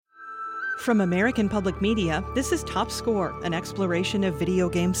From American Public Media, this is Top Score, an exploration of video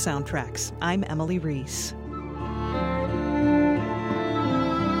game soundtracks. I'm Emily Reese.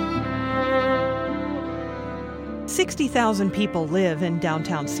 "60,000 people live in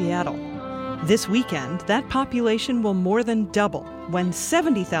downtown Seattle. This weekend, that population will more than double when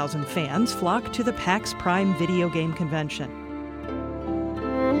 70,000 fans flock to the PAX Prime video game convention.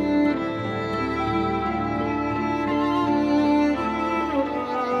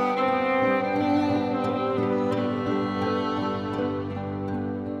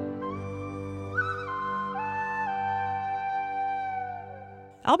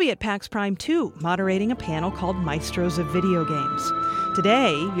 I'll be at PAX Prime 2, moderating a panel called Maestros of Video Games.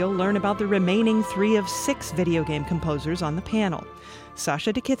 Today, you'll learn about the remaining 3 of 6 video game composers on the panel: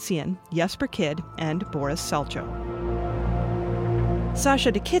 Sasha Dikhitsian, Jesper Kyd, and Boris Salchow.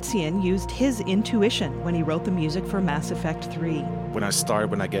 Sasha Dikhitsian used his intuition when he wrote the music for Mass Effect 3. When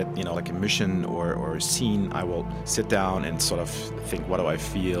I get, like a mission or a scene, I will sit down and sort of think, what do I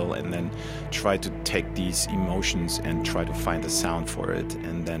feel? And then try to take these emotions and try to find the sound for it.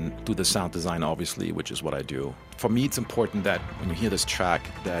 And then do the sound design, obviously, which is what I do. For me, it's important that when you hear this track,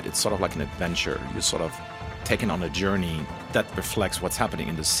 that it's sort of like an adventure. You're sort of taken on a journey that reflects what's happening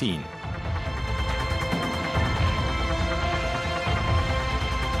in the scene.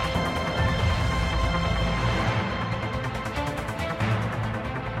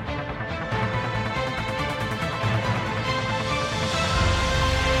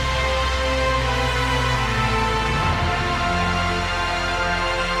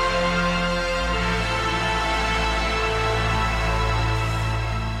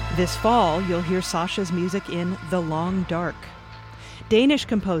 This fall, you'll hear Sasha's music in The Long Dark. Danish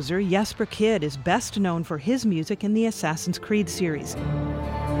composer Jesper Kyd is best known for his music in the Assassin's Creed series.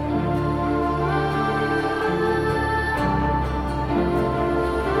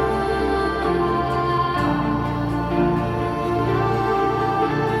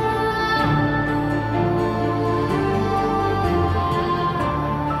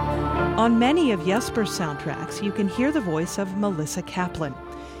 On many of Jesper's soundtracks, you can hear the voice of Melissa Kaplan.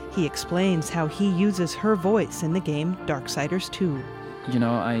 He explains how he uses her voice in the game Darksiders 2.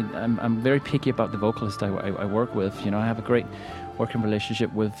 I'm very picky about the vocalist I work with. I have a great working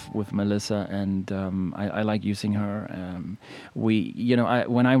relationship with Melissa, and I like using her.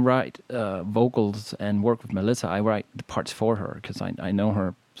 When I write vocals and work with Melissa, I write the parts for her because I know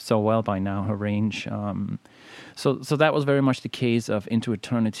her so well by now, her range. So that was very much the case of Into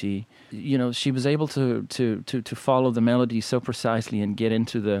Eternity. She was able to follow the melody so precisely and get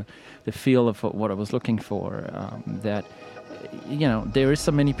into the feel of what I was looking for. That there is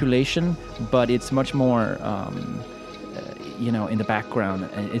some manipulation, but it's much more in the background.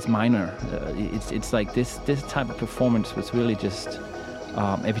 It's minor. It's like this type of performance was really just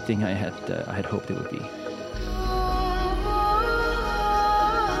everything I had hoped it would be.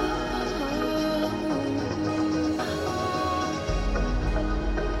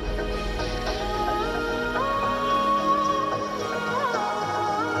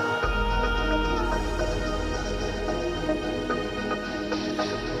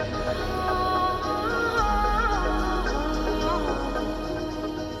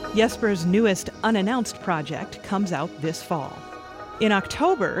 Jesper's newest unannounced project comes out this fall. In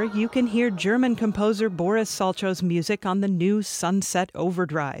October, you can hear German composer Boris Salchow's music on the new Sunset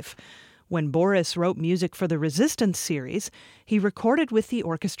Overdrive. When Boris wrote music for the Resistance series, he recorded with the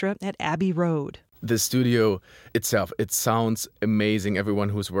orchestra at Abbey Road. The studio itself, it sounds amazing. Everyone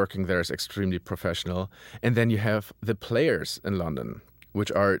who's working there is extremely professional. And then you have the players in London,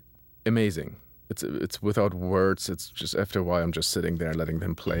 which are amazing. It's without words. It's just after a while I'm just sitting there letting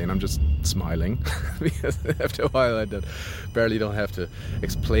them play and I'm just smiling because after a while I barely don't have to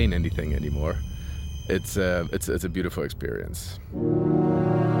explain anything anymore. It's a beautiful experience.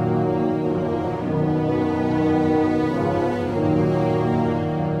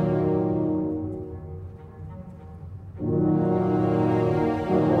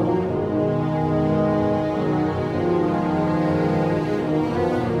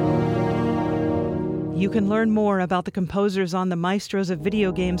 You can learn more about the composers on the Maestros of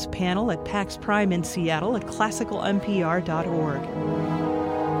Video Games panel at PAX Prime in Seattle at classicalmpr.org.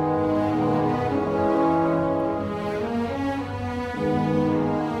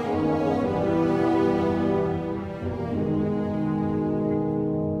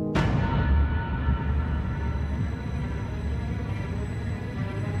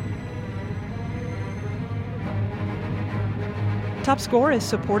 Top Score is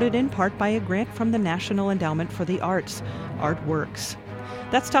supported in part by a grant from the National Endowment for the Arts, Artworks.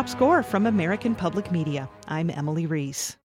 That's Top Score from American Public Media. I'm Emily Reese.